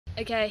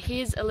Okay,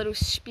 here's a little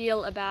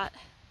spiel about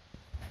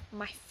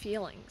my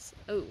feelings.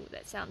 Oh,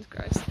 that sounds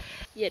gross.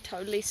 Yeah,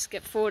 totally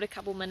skip forward a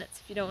couple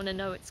minutes if you don't want to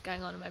know what's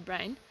going on in my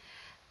brain.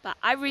 But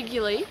I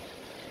regularly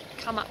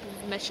come up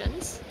with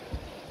missions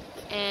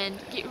and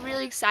get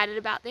really excited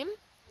about them.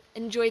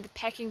 Enjoy the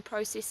packing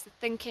process, the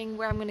thinking,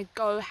 where I'm going to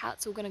go, how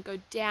it's all going to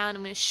go down.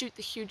 I'm going to shoot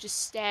the hugest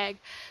stag,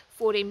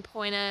 14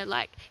 pointer,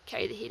 like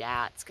carry the head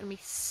out. It's going to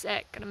be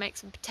sick, going to make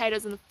some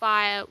potatoes on the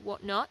fire,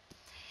 whatnot.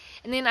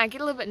 And then I get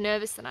a little bit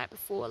nervous the night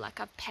before, like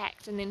I've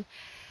packed, and then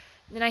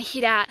I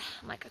head out.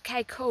 I'm like,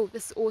 okay, cool,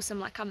 this is awesome.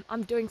 Like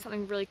I'm doing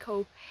something really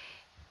cool.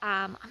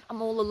 I'm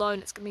all alone,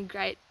 it's going to be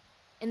great.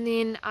 And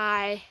then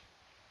I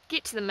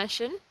get to the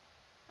mission.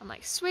 I'm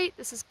like, sweet,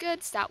 this is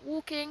good, start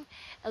walking.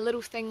 A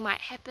little thing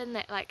might happen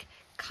that like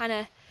kind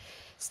of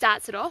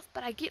starts it off,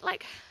 but I get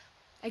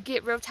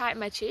real tight in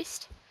my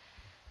chest.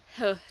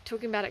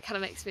 Talking about it kind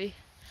of makes me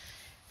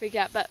freak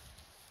out, but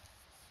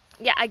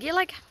yeah,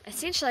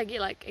 essentially I get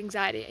like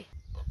anxiety.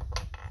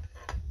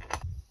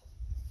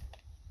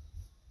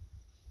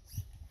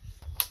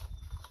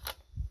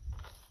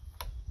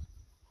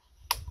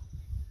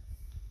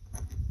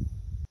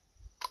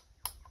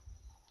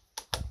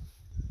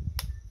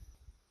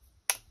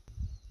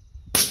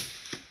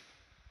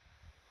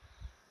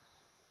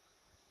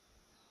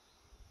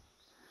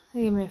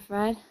 Look at me,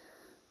 Fred.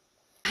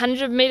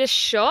 100-meter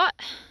shot?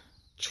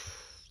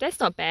 That's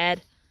not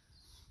bad.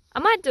 I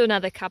might do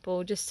another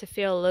couple just to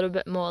feel a little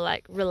bit more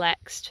like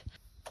relaxed.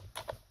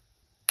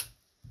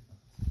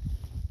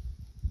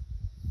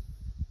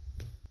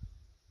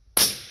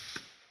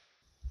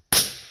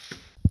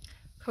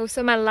 Cool,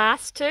 so my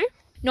last two,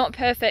 not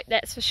perfect,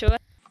 that's for sure.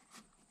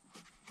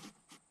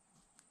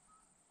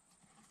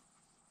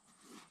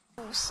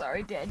 Oh,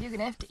 sorry Dad, you're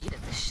gonna have to edit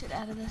the shit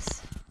out of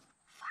this.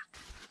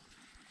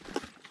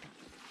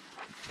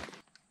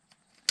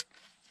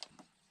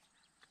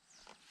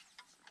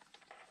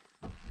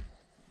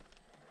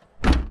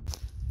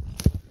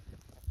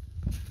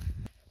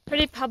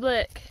 Pretty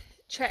public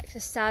track to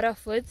start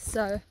off with,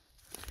 so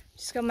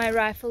just got my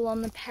rifle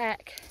on the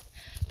pack.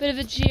 Bit of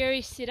a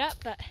Jerry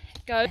setup, but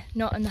go.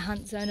 Not in the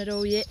hunt zone at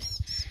all yet.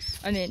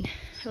 I mean,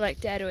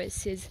 like Dad always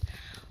says,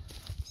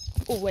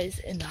 always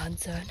in the hunt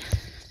zone.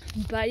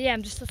 But yeah,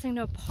 I'm just listening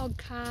to a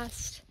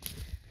podcast.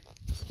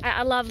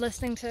 I love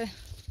listening to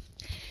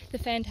the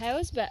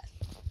fantails, but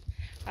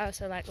I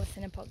also like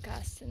listening to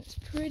podcasts, and it's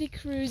pretty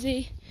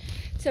cruisy.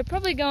 So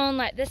probably go on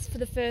like this for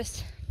the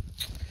first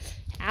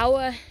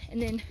hour,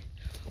 and then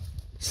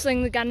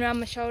sling the gun around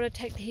my shoulder,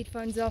 take the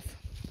headphones off.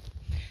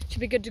 Should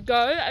be good to go.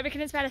 I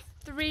reckon it's about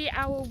a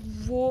 3-hour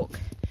walk,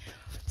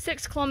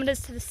 6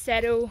 kilometers to the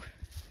saddle,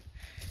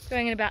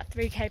 going at about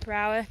 3k per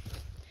hour,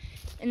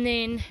 and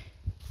then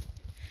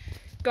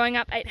going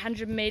up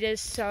 800 meters.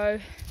 So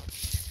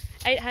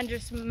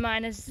 800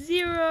 minus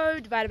 0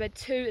 divided by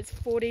 2 is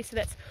 40, so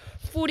that's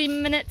 40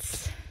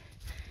 minutes.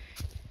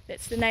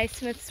 That's the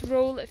Naismith's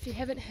rule if you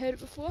haven't heard it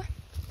before.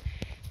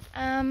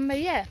 But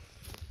yeah,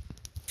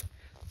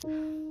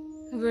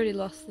 I've already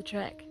lost the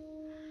track.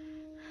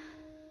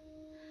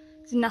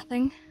 There's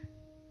nothing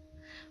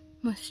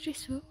more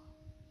stressful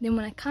than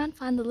when I can't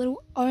find the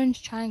little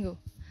orange triangle.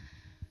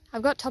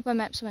 I've got Topo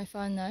Maps on my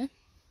phone though,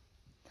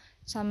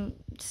 so I'm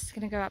just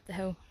gonna go up the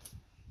hill.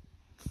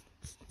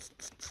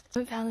 I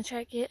haven't found the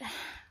track yet.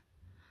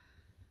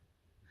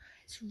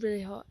 It's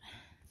really hot,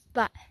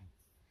 but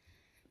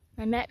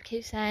my map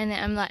keeps saying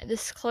that I'm like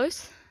this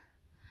close,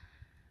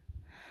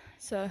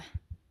 so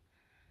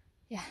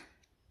yeah,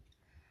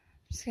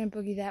 I'm just gonna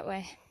boogie that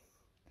way.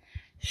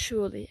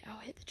 Surely I'll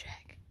hit the track.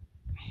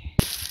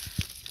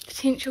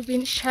 Potential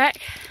bench track,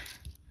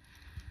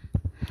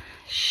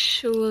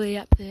 surely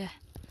up there.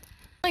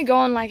 I've only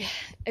gone like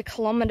 1.5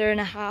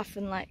 kilometers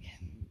in like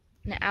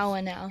an hour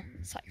now.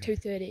 It's like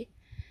 2:30,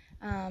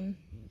 and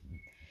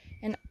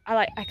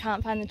I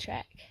can't find the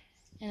track,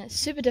 and it's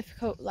super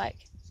difficult. Like,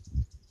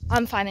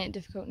 I'm finding it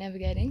difficult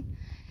navigating.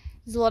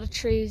 There's a lot of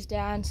trees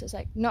down, so it's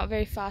like not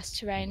very fast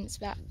terrain. It's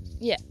about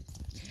 1.5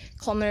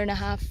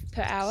 kilometers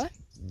per hour.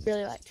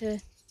 Really like to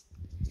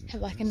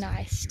have like a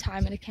nice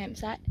time at a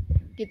campsite,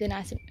 get there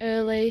nice and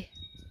early,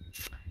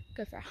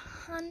 go for a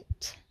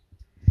hunt.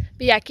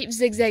 But yeah, I keep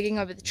zigzagging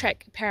over the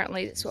track.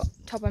 Apparently that's what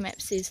Topo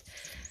Map says.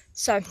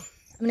 So I'm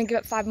gonna give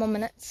it 5 more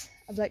minutes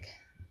of like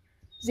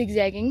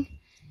zigzagging,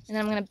 and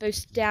then I'm gonna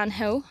boost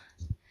downhill.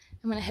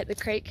 I'm gonna hit the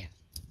creek,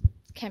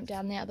 camp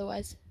down there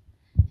otherwise,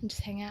 and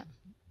just hang out.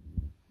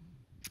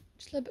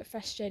 Just a little bit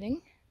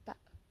frustrating, but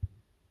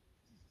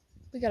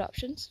we got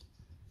options.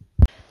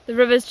 The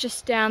river's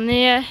just down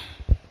there.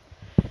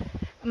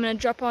 I'm gonna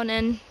drop on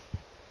in,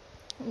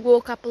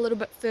 walk up a little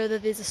bit further.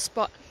 There's a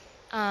spot,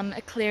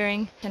 a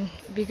clearing, and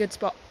it'll be a good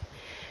spot.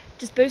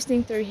 Just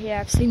boosting through here.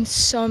 I've seen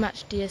so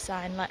much deer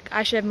sign. Like,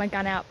 I should have my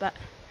gun out, but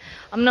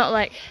I'm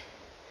not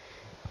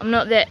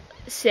that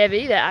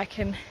savvy that I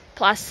can.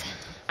 Plus,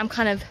 I'm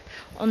kind of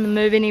on the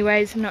move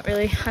anyways. I'm not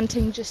really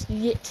hunting just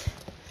yet.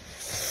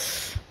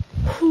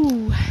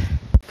 Whew.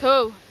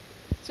 Cool.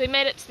 So we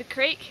made it to the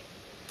creek.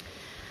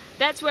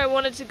 That's where I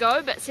wanted to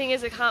go, but seeing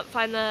as I can't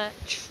find the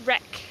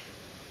track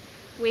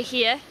we're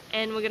here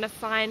and we're gonna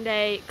find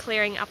a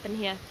clearing up in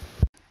here.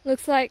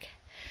 Looks like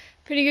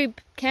a pretty good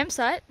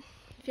campsite,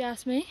 if you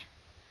ask me.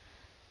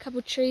 A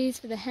couple trees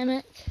for the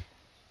hammock.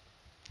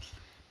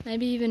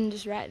 Maybe even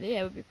just right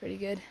there would be pretty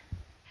good.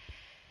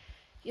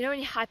 You know when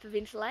you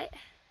hyperventilate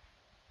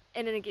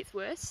and then it gets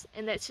worse,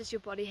 and that's just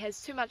your body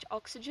has too much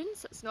oxygen,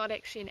 so it's not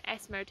actually an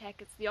asthma attack,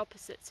 it's the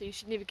opposite. So you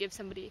should never give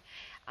somebody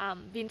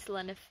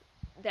Ventolin if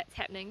that's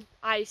happening.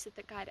 I used to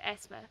think I had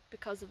asthma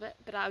because of it,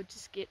 but I would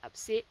just get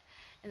upset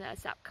and then I'd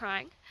start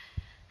crying.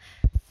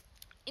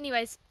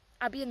 Anyways,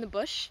 I'll be in the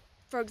bush,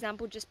 for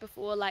example, just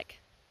before, like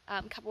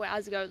a couple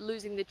hours ago,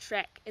 losing the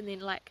track, and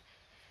then like,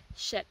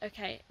 shit,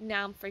 okay,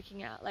 now I'm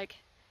freaking out. Like,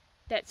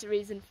 that's a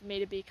reason for me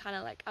to be kind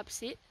of like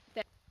upset.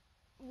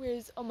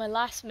 Whereas on my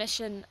last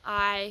mission,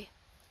 it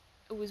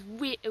was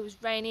wet, it was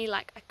rainy,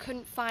 like I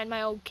couldn't find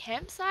my old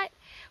campsite,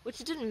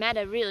 which it didn't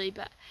matter really,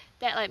 but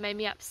that like made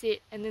me upset.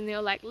 And then there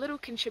were like little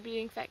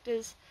contributing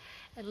factors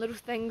and little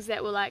things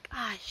that were like,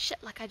 shit,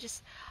 like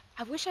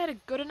I wish I had a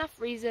good enough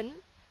reason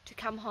to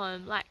come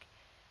home. Like,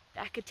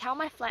 I could tell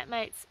my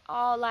flatmates,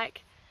 oh,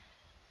 like,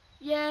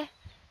 yeah,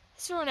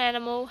 saw an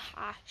animal,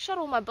 shot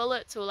all my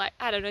bullets, or like,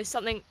 I don't know,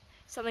 something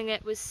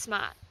that was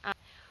smart,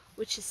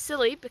 which is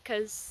silly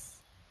because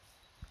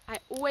I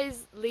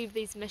always leave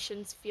these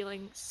missions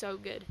feeling so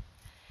good.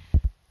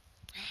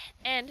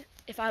 And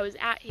if I was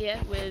out here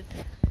with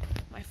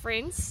my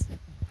friends,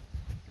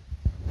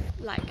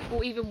 like,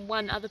 or even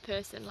one other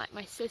person, like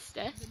my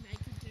sister,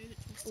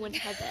 I wouldn't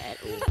have that at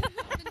all.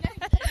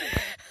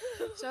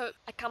 So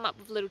I come up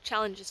with little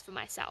challenges for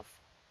myself.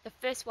 The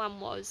first one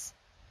was,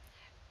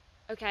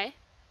 okay,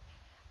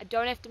 I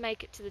don't have to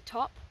make it to the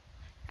top,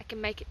 I can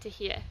make it to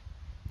here.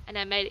 And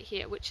I made it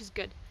here, which is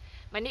good.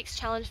 My next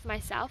challenge for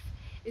myself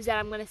is that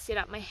I'm going to set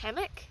up my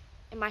hammock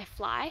and my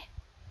fly.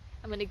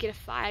 I'm going to get a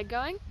fire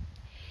going,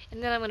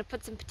 and then I'm going to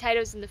put some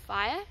potatoes in the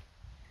fire,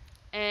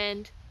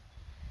 and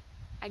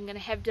I'm going to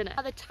have dinner.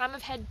 By the time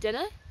I've had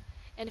dinner,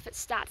 and if it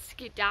starts to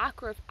get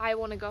dark, or if I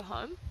want to go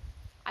home,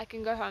 I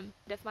can go home.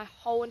 But if my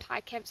whole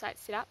entire campsite's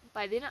set up,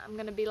 by then I'm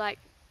going to be like,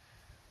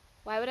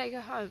 why would I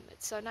go home?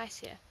 It's so nice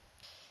here.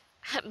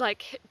 I'm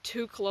like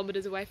 2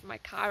 kilometers away from my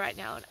car right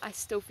now, and I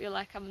still feel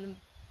like I'm in the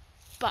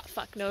butt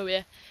fuck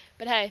nowhere.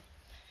 But hey,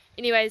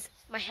 anyways,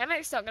 my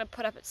hammock's not going to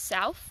put up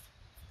itself,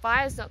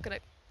 fire's not going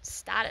to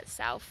start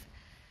itself,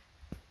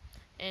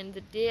 and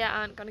the deer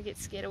aren't going to get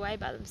scared away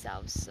by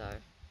themselves, so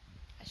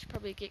I should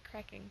probably get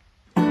cracking.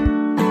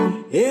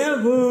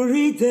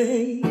 Every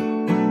day,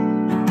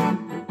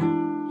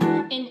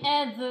 in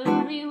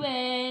every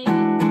way,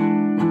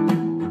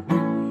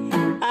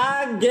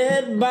 I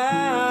get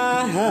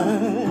by.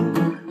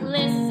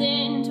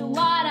 listen to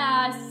what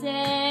I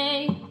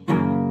say,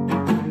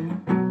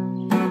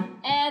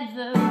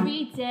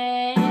 every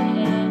day,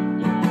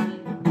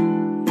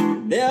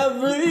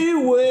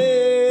 Every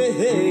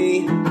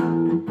way,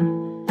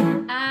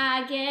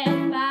 I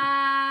get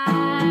by.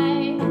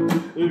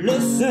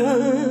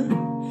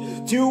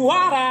 listen to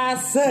what I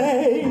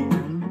say.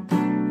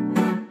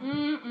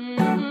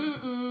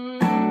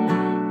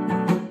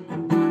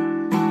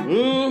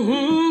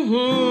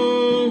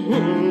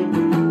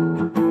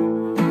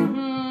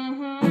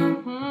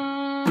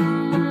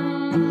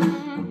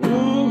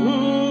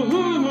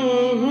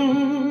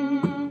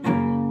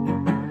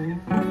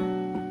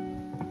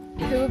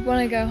 Who would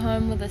want to go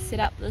home with a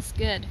setup this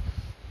good?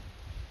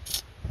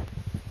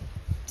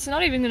 It's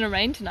not even going to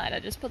rain tonight, I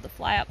just put the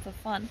fly up for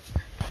fun.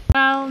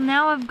 Well,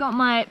 now I've got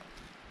my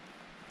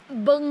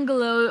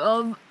bungalow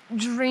of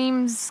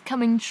dreams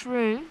coming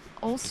true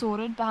all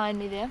sorted behind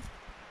me there.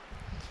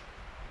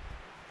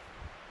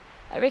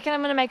 I reckon I'm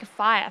going to make a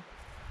fire.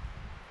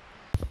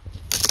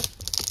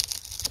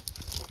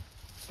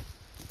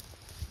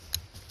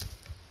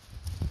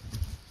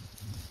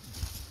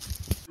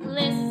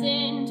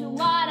 Listen to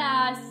what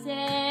I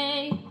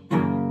say,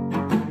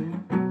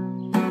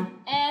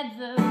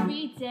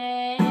 every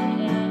day,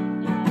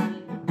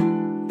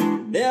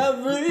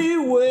 Every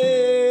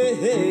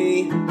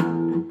way,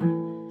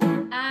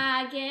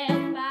 I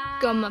get by.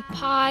 Got my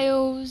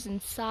piles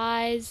and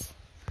size.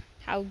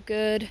 How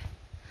good.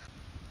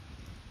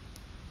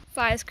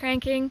 Fire's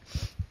cranking.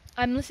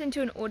 I'm listening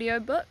to an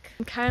audiobook.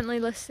 I'm currently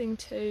listening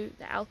to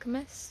The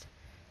Alchemist.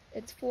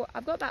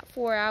 I've got about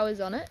 4 hours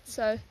on it,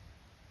 so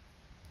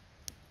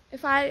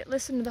if I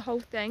listen to the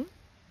whole thing,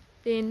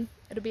 then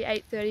it'll be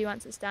 8:30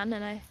 once it's done,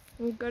 and I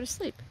will go to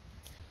sleep.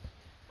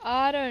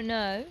 I don't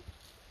know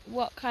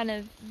what kind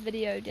of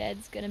video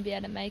Dad's gonna be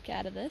able to make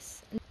out of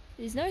this.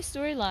 There's no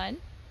storyline,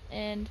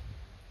 and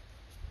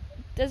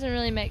it doesn't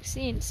really make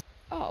sense.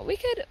 Oh, we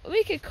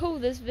could call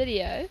this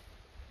video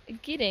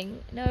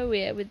Getting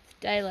Nowhere with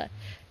Dayla.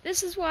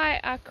 This is why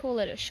I call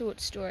it a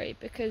short story,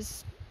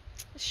 because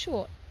it's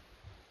short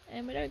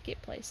and we don't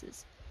get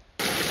places.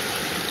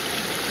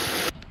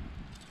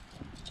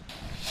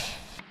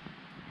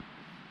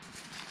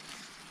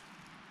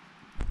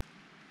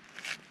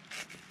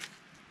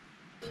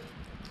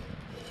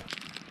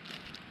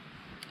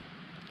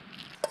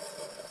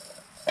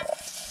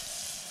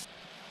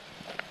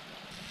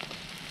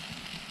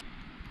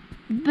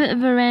 bit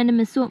of a random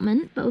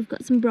assortment, but we've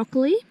got some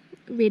broccoli,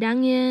 red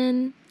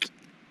onion,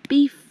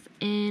 beef,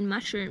 and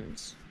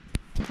mushrooms.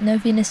 No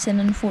venison,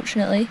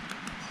 unfortunately.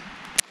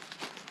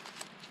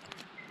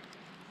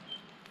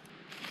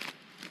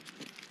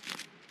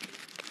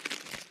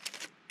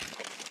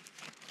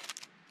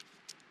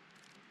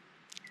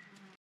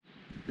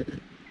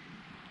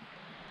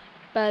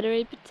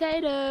 Buttery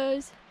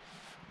potatoes.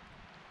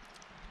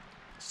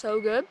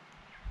 So good.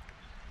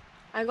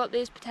 I got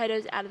these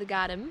potatoes out of the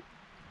garden.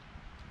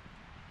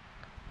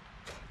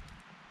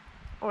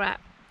 Alright,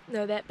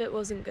 no, that bit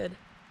wasn't good.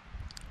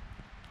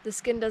 The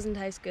skin doesn't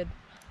taste good.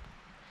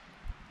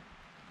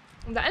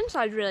 The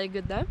inside's really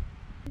good though.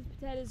 These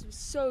potatoes were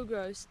so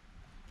gross.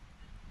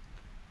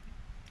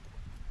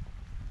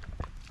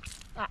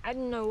 I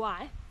don't know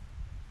why.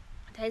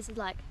 It tasted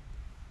like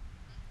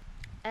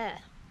air.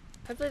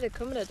 Hopefully the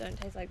kumara don't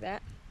taste like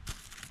that.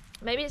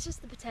 Maybe it's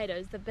just the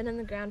potatoes. They've been in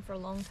the ground for a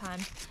long time.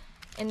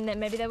 And then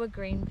maybe they were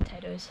green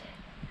potatoes.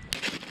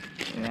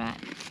 Right.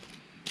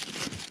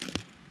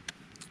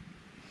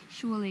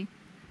 Surely.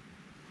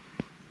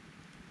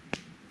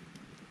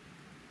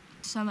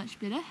 So much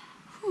better.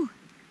 Whew.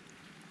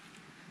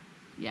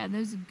 Yeah,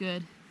 those are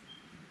good.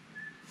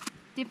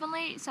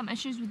 Definitely some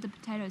issues with the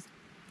potatoes.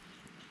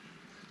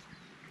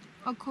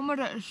 Oh,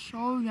 kumara is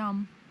so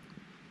yum.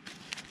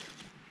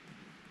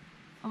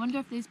 I wonder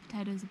if these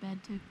potatoes are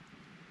bad too.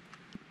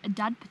 A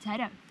dud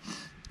potato.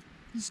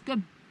 It's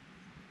good.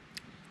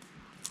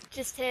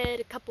 Just had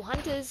a couple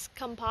hunters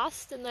come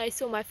past and they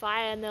saw my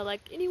fire and they're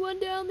like, anyone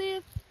down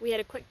there? We had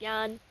a quick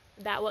yarn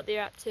about what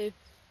they're up to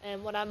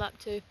and what I'm up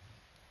to.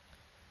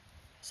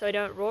 So we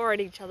don't roar at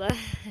each other.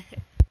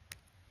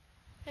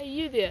 Hey,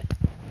 you there.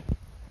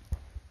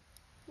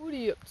 What are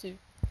you up to?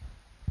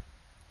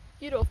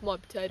 Get off my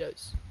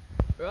potatoes.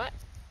 Right?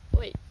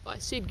 Wait, I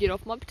said get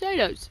off my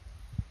potatoes.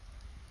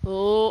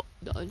 Oh,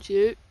 don't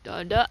you.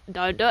 Don't do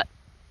it.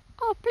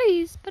 Oh,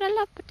 please, but I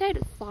love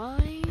potatoes.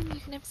 Fine, you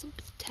can have some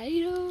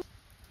potato.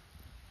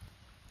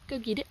 Go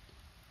get it.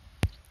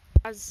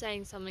 I was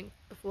saying something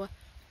before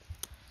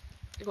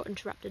I got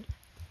interrupted.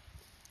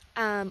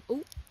 Oh,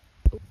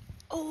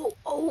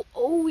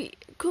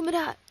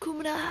 kumara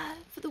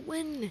for the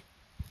win.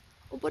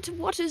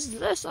 What is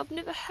this? I've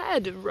never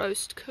had a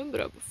roast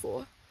kumara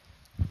before.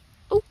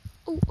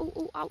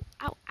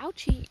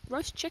 Ouchie,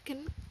 roast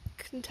chicken,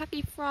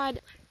 Kentucky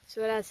fried.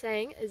 So what I was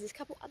saying is there's a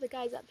couple other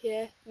guys up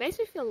here. Makes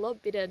me feel a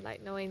lot better,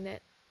 like knowing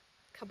that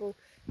a couple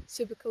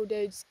super cool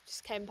dudes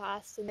just came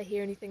past and they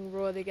hear anything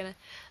raw, they're gonna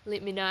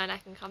let me know and I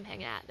can come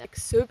hang out. Like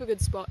super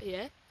good spot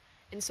here.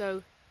 And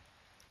so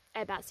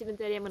at about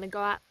 7:30 I'm gonna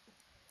go out,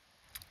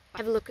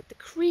 have a look at the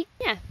creek.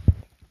 Yeah.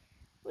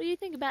 What do you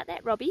think about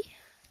that, Robbie?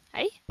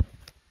 Hey?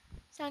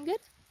 Sound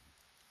good?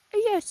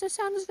 Oh yes, that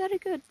sounds very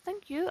good.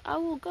 Thank you. I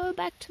will go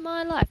back to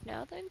my life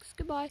now. Thanks.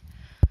 Goodbye.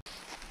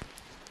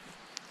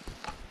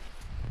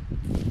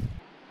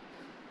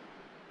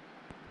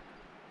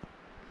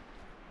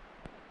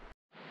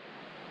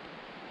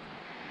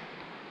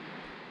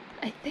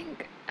 I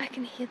think I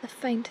can hear the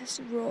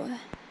faintest roar.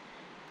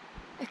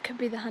 It could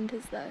be the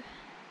hunters though.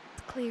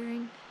 It's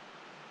clearing.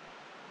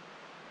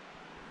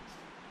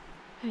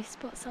 Maybe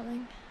spot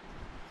something.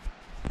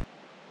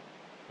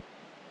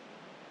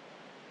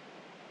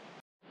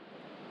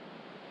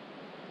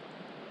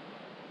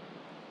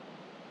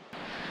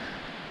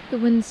 The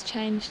wind's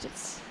changed,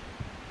 it's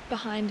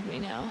behind me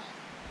now.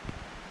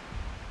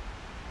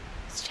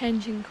 It's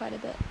changing quite a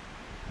bit.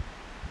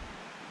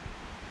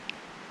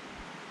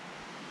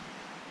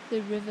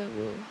 The river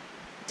will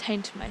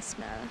taint my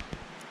smell.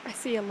 I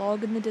see a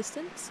log in the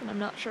distance and I'm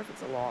not sure if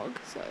it's a log,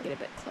 so I'll get a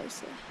bit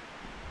closer.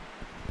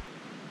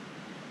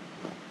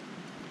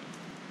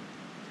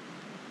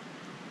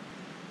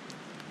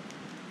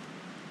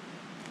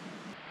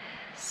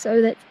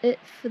 So that's it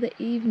for the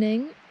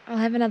evening. I'll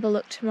have another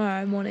look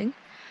tomorrow morning.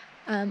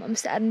 I'm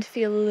starting to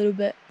feel a little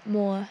bit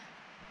more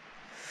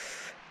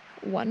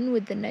one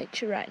with the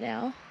nature right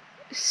now.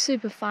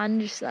 Super fun,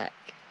 just like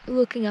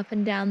looking up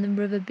and down the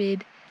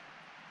riverbed,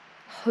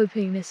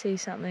 hoping to see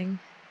something.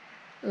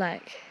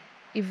 Like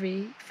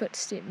every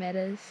footstep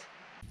matters.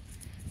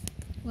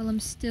 Well, I'm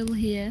still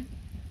here,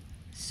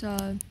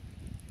 so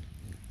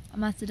I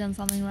must have done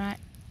something right.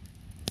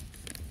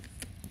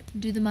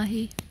 Do the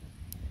mahi,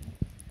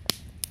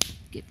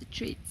 get the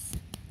treats.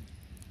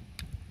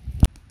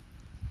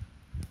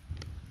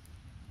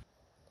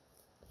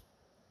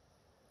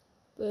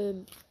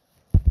 Boom.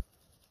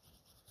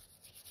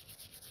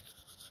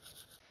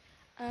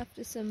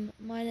 After some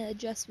minor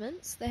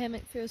adjustments, the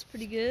hammock feels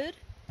pretty good.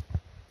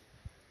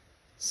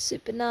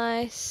 Super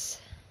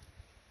nice.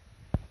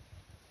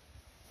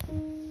 The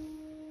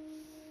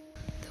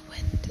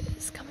wind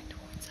is coming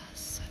towards us,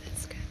 so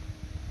that's good.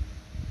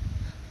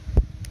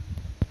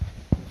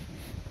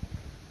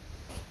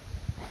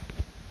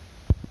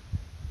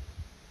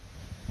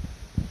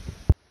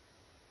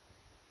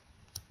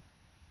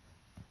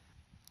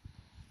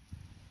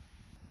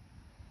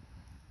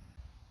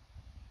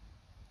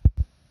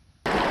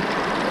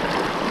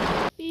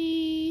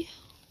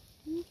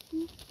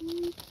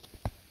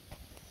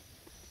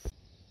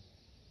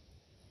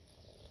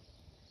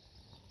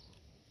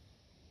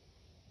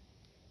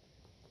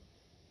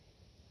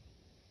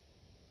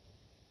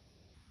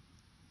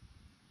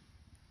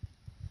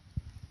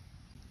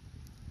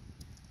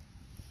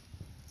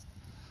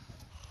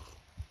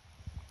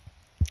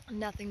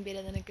 Nothing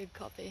better than a good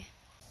coffee.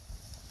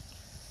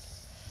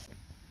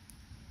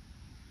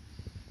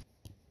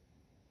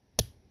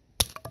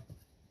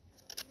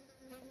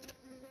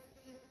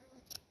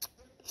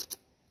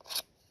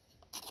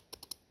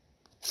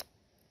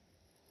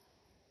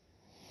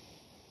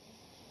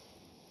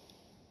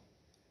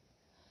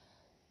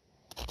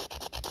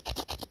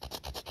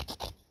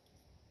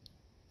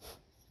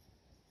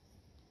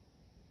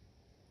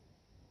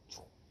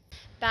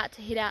 About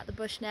to head out the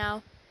bush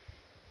now.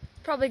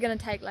 Probably going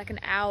to take like an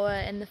hour,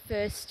 and the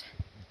first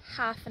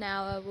half an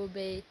hour will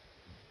be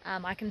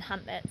I can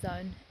hunt that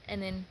zone,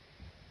 and then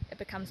it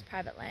becomes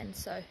private land.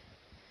 So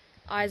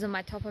eyes on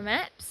my topo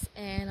maps,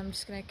 and I'm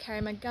just going to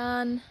carry my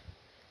gun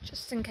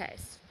just in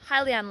case.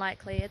 Highly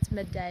unlikely, it's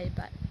midday,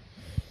 but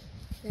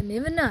you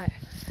never know.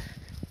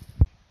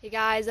 Hey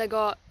guys, I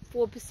got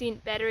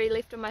 4% battery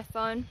left on my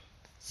phone,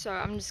 so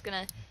I'm just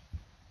going to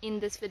end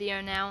this video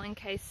now in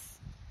case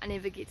I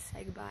never get to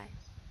say goodbye.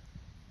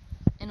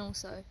 And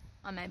also,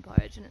 I made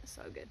porridge and it's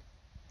so good.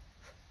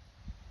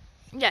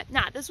 Yeah,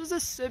 nah, this was a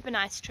super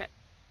nice trip.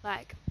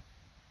 Like,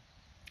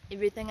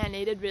 everything I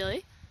needed,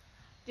 really.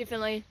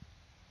 Definitely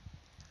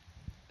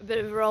a bit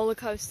of a roller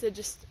coaster,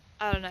 just,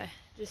 I don't know,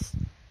 just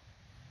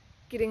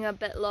getting a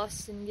bit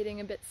lost and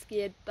getting a bit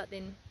scared, but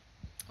then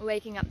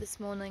waking up this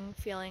morning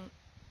feeling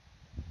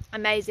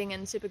amazing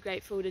and super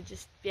grateful to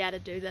just be able to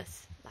do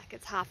this. Like,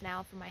 it's half an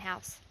hour from my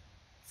house.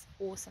 It's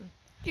awesome.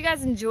 If you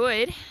guys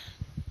enjoyed,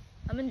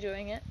 I'm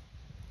enjoying it.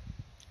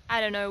 I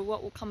don't know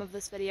what will come of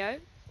this video,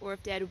 or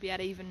if Dad will be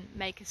able to even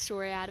make a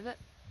story out of it.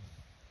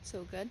 It's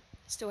all good.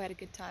 Still had a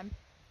good time.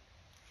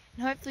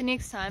 And hopefully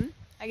next time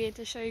I get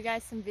to show you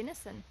guys some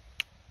venison.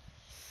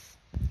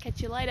 Catch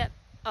you later.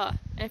 Oh,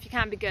 and if you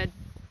can't be good,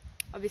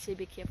 obviously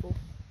be careful.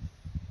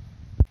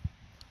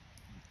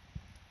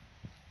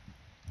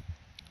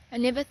 I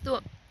never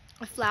thought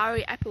a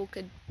flowery apple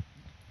could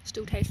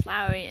still taste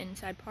flowery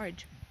inside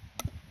porridge.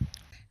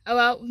 Oh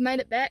well, we've made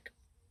it back.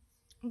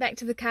 Back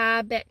to the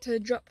car, back to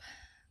drop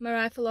my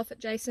rifle off at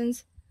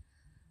Jason's.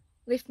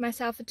 Left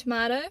myself a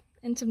tomato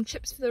and some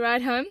chips for the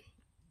ride home.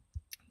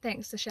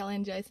 Thanks to Shelley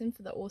and Jason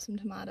for the awesome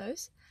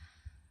tomatoes.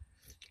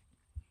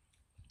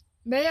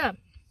 But yeah,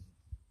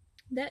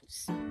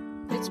 that's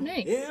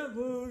me.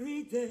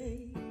 Every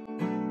day.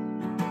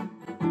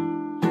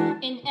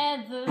 In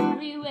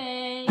every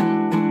way.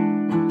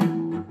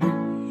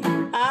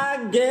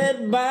 I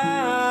get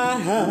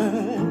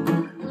by.